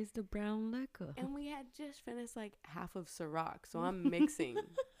 It's always the brown liquor. And we had just finished, like, half of Ciroc, so I'm mixing.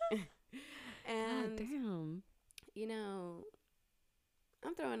 And, God damn. You know,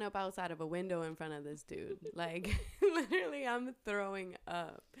 I'm throwing up outside of a window in front of this dude. Like, literally, I'm throwing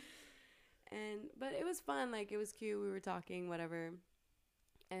up. But it was fun. Like, it was cute. We were talking, whatever.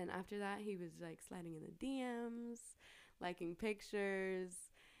 And after that, he was, like, sliding in the DMs, liking pictures.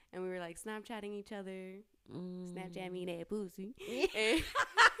 And we were, like, Snapchatting each other. Snapchat me that pussy.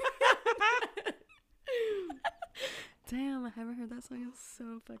 Damn, I haven't heard that song in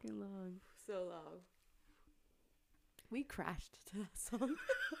so fucking long. So long. We crashed to that song.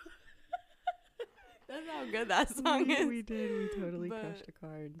 That's how good that song is. We did. We totally crashed a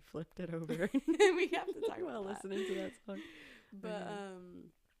car and flipped it over. We have to talk about listening to that song. But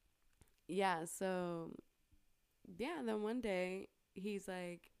yeah, so yeah, then one day he's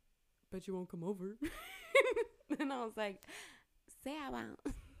like, "Bet you won't come over." And I was like, "Say I won't."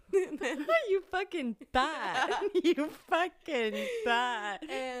 You fucking thought. You fucking thought.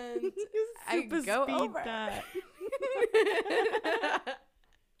 And I go over.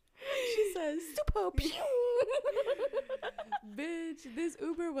 She says, "Super pew." Bitch, this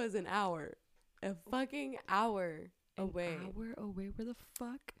Uber was an hour. A fucking hour away. An hour away? Where the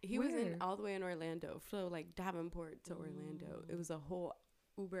fuck? He was all the way in Orlando. So, like, Davenport to Orlando. It was a whole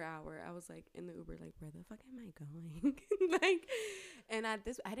Uber hour. I was, like, in the Uber, like, where the fuck am I going? Like, and I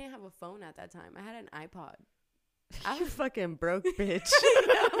didn't have a phone at that time. I had an iPod. I was fucking broke, bitch.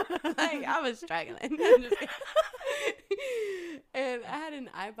 Like, I was struggling. And I had an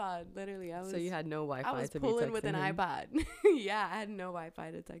iPod, literally. So you had no Wi-Fi to be texting him? I was pulling with an iPod. Yeah, I had no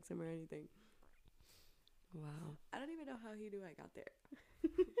Wi-Fi to text him or anything. Wow. I don't even know how he knew I got there.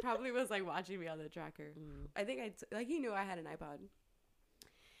 Probably was, like, watching me on the tracker. I think he knew I had an iPod.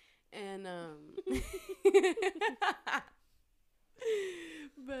 And,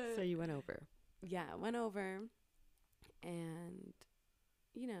 but. So you went over. Yeah, I went over and,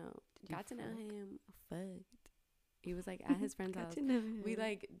 you know, got to know him. Fucked. He was, like, at his friend's house. We,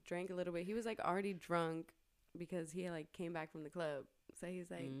 like, drank a little bit. He was, like, already drunk because he, like, came back from the club. So he's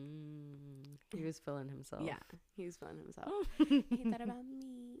like... he was feeling himself. Yeah, he was feeling himself. He thought about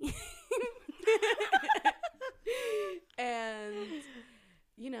me. And,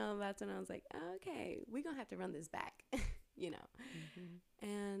 you know, that's when I was like, okay, we're going to have to run this back, you know.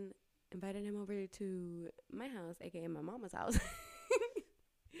 And invited him over to my house, a.k.a. my mama's house.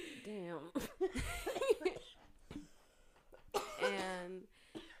 Damn. And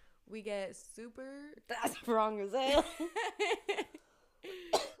we get super... That's wrong as hell.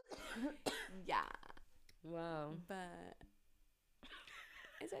 Yeah. Wow. But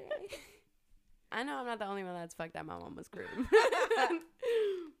it's okay. I know I'm not the only one that's fucked at my mama's crib.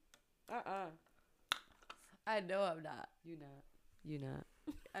 I know I'm not. You not.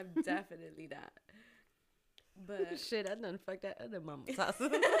 I'm definitely not. But shit, I done fucked at other mama's house.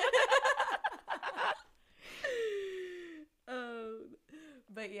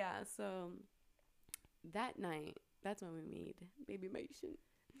 But yeah, so that night, that's when we made Baby Mason.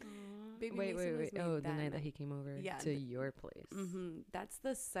 Wait. Oh, the night that he came over to your place. Mm-hmm. That's the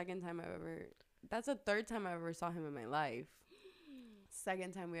that's the third time I ever saw him in my life.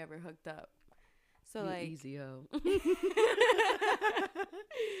 Second time we ever hooked up. So, like, easy ho.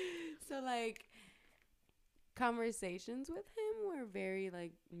 So, like, conversations with him were very,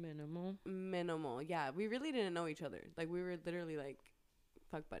 like, minimal. Yeah, we really didn't know each other. Like, we were literally, like,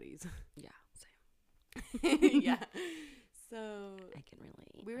 fuck buddies. Yeah, same. Yeah. So I can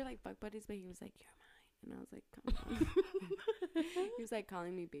relate. We were like fuck buddies, but he was like, "You're mine," and I was like, "Come on." He was like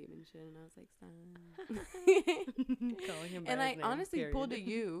calling me babe and shit, and I was like, "Stop." Calling him. And I honestly pulled a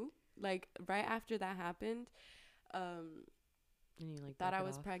you like right after that happened. And you like thought I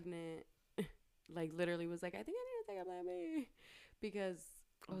was pregnant. Like literally was like, "I think I need to take a Plan B," because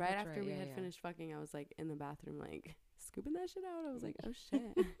right after we had finished fucking, I was like in the bathroom like scooping that shit out. I was like, "Oh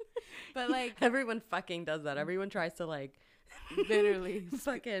shit." But like everyone fucking does that. Everyone tries to like literally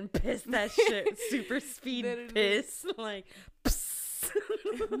fucking piss that shit super speed literally. Piss like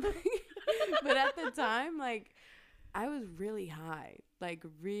But at the time like I was really high, like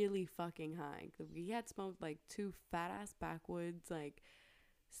really fucking high. We had smoked like 2 fat ass backwoods, like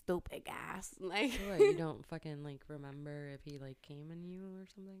stupid gas. Like what, you don't fucking like remember if he like came in you or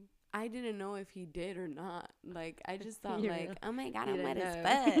something? I didn't know if he did or not. Like I just thought like, oh my god, I'm wet as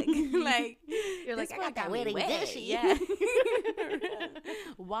fuck. Like you're like, I got that wedding dish. Yeah.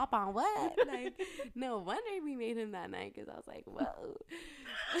 Wop on what? Like no wonder we made him that night, because I was like, whoa.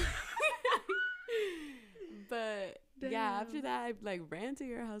 But damn. Yeah, after that I like ran to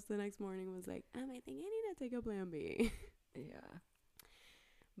your house the next morning and was like, I think I need to take a Plan B. Yeah.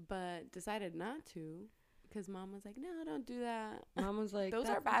 But decided not to, because mom was like, no, don't do that. Mom was like, those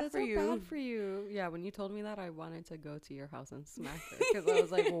are bad for you. Bad for you. Yeah, when you told me that, I wanted to go to your house and smack her, because I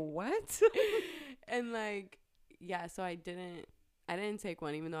was like, well, what? And like, yeah, so I didn't take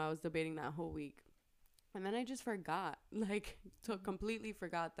one, even though I was debating that whole week. And then I just forgot, like, completely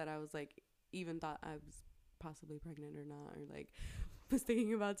forgot that I was like, even thought I was possibly pregnant or not, or like was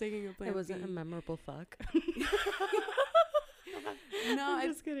thinking about taking a Plan B. It wasn't a memorable fuck. No,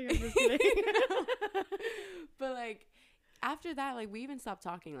 I'm just kidding. But like after that, like we even stopped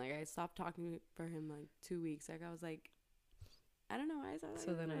talking. Like I stopped talking for him like 2 weeks. Like I was like, I don't know why I said that.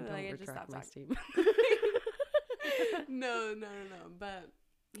 So then I don't like, retract my statement. No. But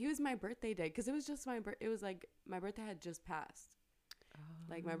he was my birthday day, because it was just it was like my birthday had just passed. Oh.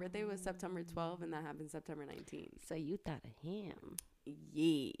 Like my birthday was September 12th, and that happened September 19th. So you thought of him?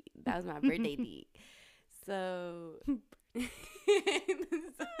 Yeah, that was my birthday day. So.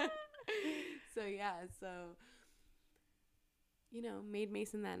 So yeah, so you know, made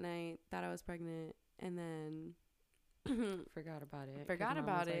Mason that night, thought I was pregnant, and then forgot about it.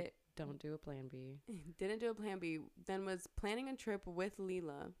 Like, don't do a Plan B. Didn't do a Plan B. Then was planning a trip with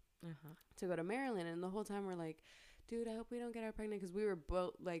Leela to go to Maryland, and the whole time we're like, dude, I hope we don't get her pregnant, because we were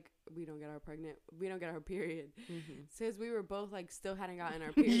both like, we don't get our period. Since we were both like still hadn't gotten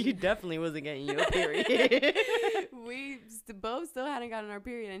our period. You definitely wasn't getting your period. We both still hadn't gotten our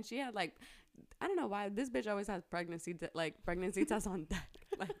period, and she had like, I don't know why this bitch always has pregnancy tests on deck.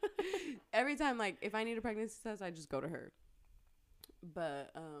 Like every time, like if I need a pregnancy test, I just go to her.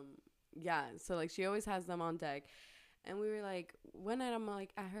 But yeah, so like she always has them on deck. And we were like, one night I'm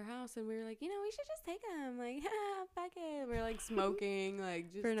like at her house, and we were like, you know, we should just take them. Like, fuck it. We're like smoking,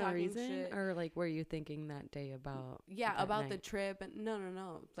 like just for no talking reason. Shit. Or like, were you thinking that day about? Yeah, about night? The trip. And no.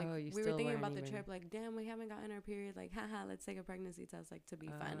 Like we were thinking about the trip. Like, damn, we haven't gotten our period. Like, haha, let's take a pregnancy test. Like to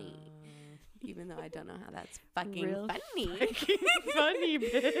be funny, even though I don't know how that's fucking real funny. Fucking funny,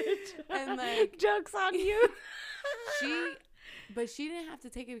 bitch. And like, joke's on you. But she didn't have to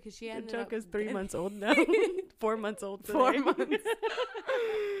take it, because she ended up... The joke is 3 months old now. 4 months old today. 4 months.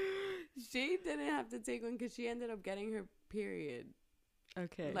 She didn't have to take one, because she ended up getting her period.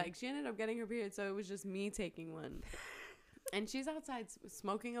 Okay. Like, she ended up getting her period, so it was just me taking one. And she's outside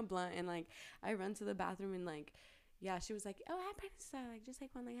smoking a blunt, and, like, I run to the bathroom, and, like... Yeah, she was like, oh, I have pregnancy test. Like, just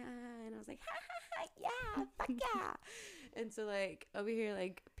take one, like, and I was like, yeah, fuck yeah. And so, like, over here,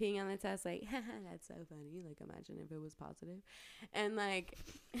 like, peeing on the test, like, that's so funny. Like, imagine if it was positive. And, like,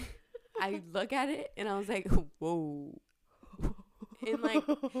 I look at it, and I was like, whoa. And, like,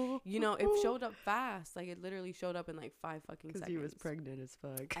 you know, it showed up fast. Like, it literally showed up in, like, 5 fucking seconds. Because you was pregnant as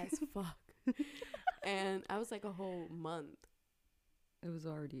fuck. As fuck. And I was, like, a whole month. It was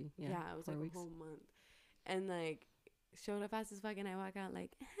already, yeah it was, like, weeks. A whole month. And, like, showed up fast as fuck, and I walk out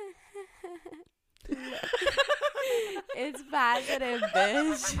like, it's positive,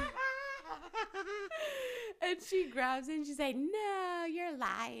 bitch. And she grabs it and she's like, no, you're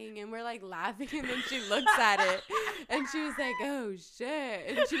lying. And we're like laughing. And then she looks at it and she was like, oh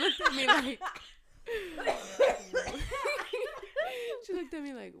shit. And she looked at me like, she looked at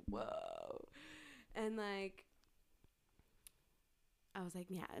me like, whoa. And like, I was like,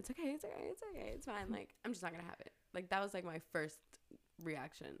 yeah, it's okay. It's fine. Like, I'm just not going to have it. Like, that was like my first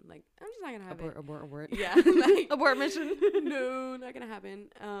reaction. Like, I'm just not going to have it. Abort. Yeah. Like, abort mission. No, not going to happen.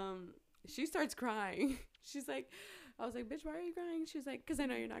 She starts crying. She's like, I was like, bitch, why are you crying? She's like, because I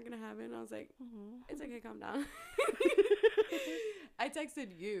know you're not going to have it. And I was like, it's okay, calm down. I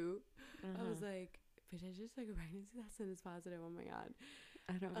texted you. I was like, bitch, I just like a pregnancy test and it's positive. Oh my God.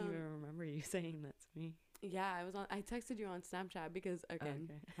 I don't even remember you saying that to me. Yeah, I texted you on Snapchat because,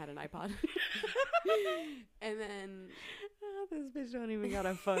 again, I had an iPod. And then... this bitch don't even got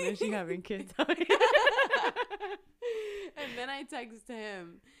a phone and she having kids. And then I texted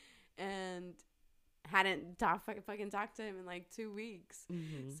him and hadn't fucking talked to him in like 2 weeks.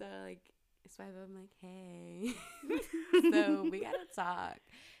 So like swipe up, I'm like, hey. So we gotta talk,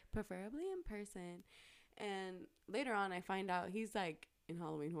 preferably in person. And later on I find out he's like in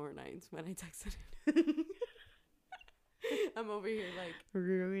Halloween Horror Nights when I texted him. I'm over here like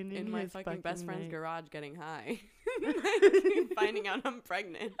ruining in my fucking best friend's night. garage getting high. Like, finding out I'm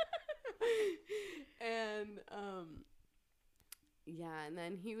pregnant. And yeah, and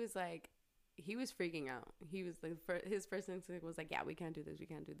then he was freaking out. He was like, his first instinct was like, yeah, we can't do this,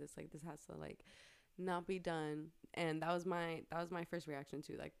 like this has to like not be done. And that was my first reaction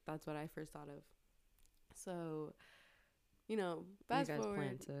too. Like, that's what I first thought of. So, you know, fast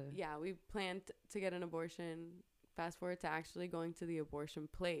forward, we planned to get an abortion. Fast forward to actually going to the abortion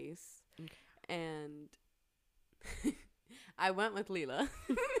place. Okay. And I went with Leela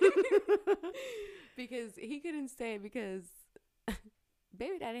because he couldn't stay because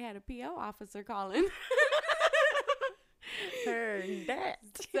baby daddy had a PO officer calling. Heard that.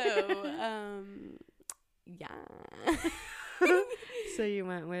 So, yeah. So you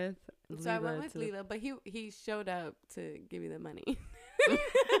went with Leela. So I went with Leela, but he showed up to give me the money.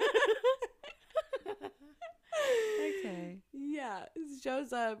 Okay. Yeah,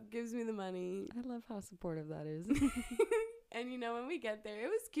 shows up, gives me the money. I love how supportive that is. And you know, when we get there, it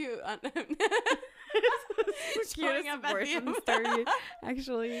was cute. Cutest abortion story,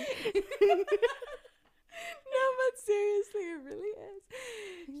 actually. No, but seriously, it really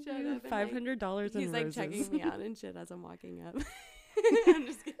is. Showed up $500 in he's roses. Like checking me out and shit as I'm walking up. I'm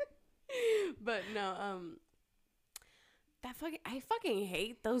just kidding. But no, I fucking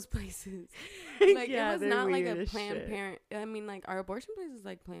hate those places. Like, yeah, it was not like a Planned Planned Parent. I mean, like, our abortion place is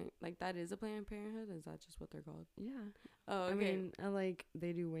like Planned, like that is a Planned Parenthood. Is that just what they're called? Yeah. Oh, okay. I mean, like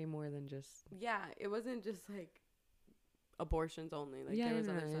they do way more than just. Yeah, it wasn't just like abortions only. Like, yeah, there was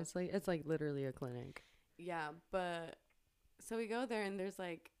other stuff. it's like literally a clinic. Yeah, but so we go there and there's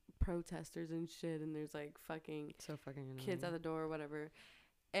like protesters and shit, and there's like fucking so fucking annoying. Kids at the door or whatever.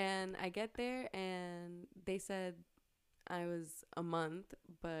 And I get there and they said I was a month,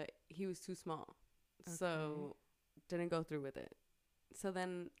 but he was too small. Okay. So didn't go through with it. So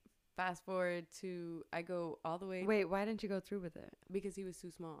then fast forward to I go all the way. Wait, why didn't you go through with it? Because he was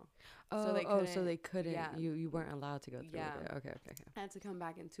too small. Oh, so they couldn't. Yeah. You weren't allowed to go through with it. Okay. I had to come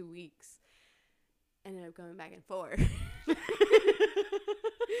back in 2 weeks. Ended up going back in 4.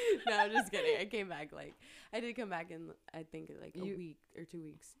 No, I'm just kidding. I came back I did come back in I think like a week or 2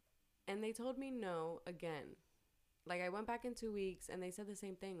 weeks. And they told me no again. Like, I went back in 2 weeks and they said the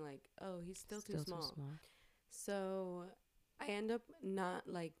same thing. Like, oh, he's still too small. So I end up not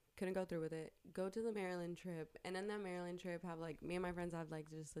couldn't go through with it. Go to the Maryland trip. And in that Maryland trip have me and my friends have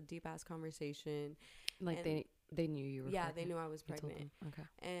just a deep ass conversation. Like, they knew you were pregnant. They knew I was pregnant. Okay.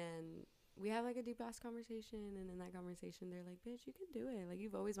 And we have a deep ass conversation, and in that conversation they're like, bitch, you can do it. Like,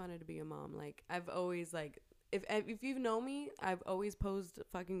 you've always wanted to be a mom. Like, I've always if you've known me, I've always posed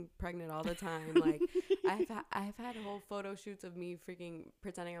fucking pregnant all the time. Like, I've had whole photo shoots of me freaking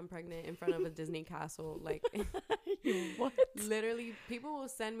pretending I'm pregnant in front of a Disney castle. Like, what? Literally, people will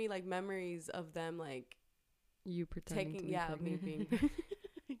send me memories of them you pretending to be pregnant. Me being pregnant.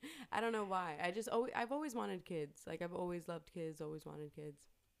 I don't know why. I've always wanted kids. Like, I've always loved kids, always wanted kids.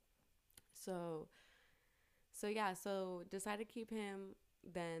 So decided to keep him.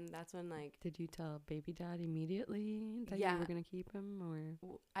 Then that's when did you tell baby dad immediately that you were gonna keep him, or?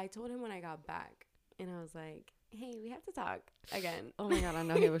 I told him when I got back, and I was like, hey, we have to talk again. Oh my God, I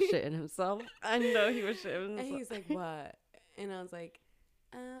know he was shitting himself. And he's like, what? And I was like,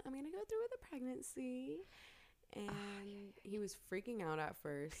 I'm gonna go through with a pregnancy. And he was freaking out at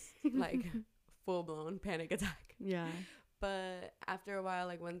first, full blown panic attack. Yeah. But after a while,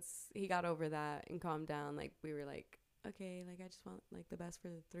 like once he got over that and calmed down, like we were like, okay, like I just want like the best for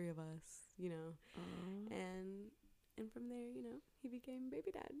the three of us, you know. And from there, you know, he became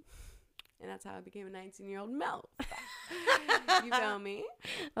baby dad. And that's how I became a 19-year-old MILF. You feel me?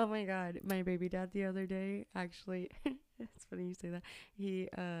 Oh my God. My baby dad the other day, actually, it's funny you say that. He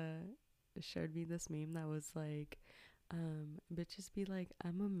showed me this meme that was like, bitches be like,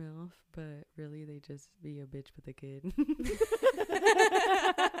 I'm a MILF, but really they just be a bitch with a kid.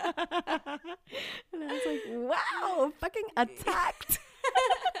 And I was like, wow, fucking attacked.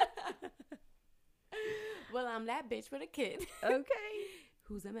 Well, I'm that bitch with a kid. Okay.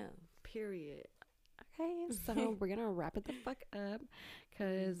 Who's a MILF? Period. Okay, so we're gonna wrap it the fuck up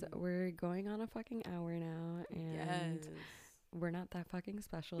because we're going on a fucking hour now, and we're not that fucking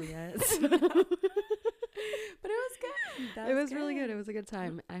special yet. But it was good. It was really good. It was a good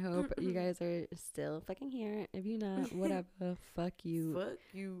time. I hope you guys are still fucking here. If you're not, whatever. Fuck you. Fuck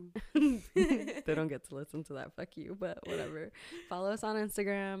you. They don't get to listen to that. Fuck you, but whatever. Follow us on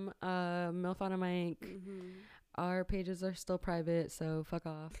Instagram, MILF on a mic. Our pages are still private, so fuck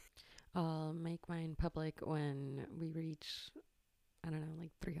off. I'll make mine public when we reach, I don't know,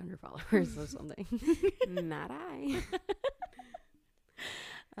 like 300 followers or something. Not I.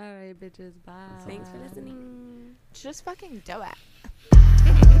 All right, bitches. Bye. Thanks for listening. Just fucking do it.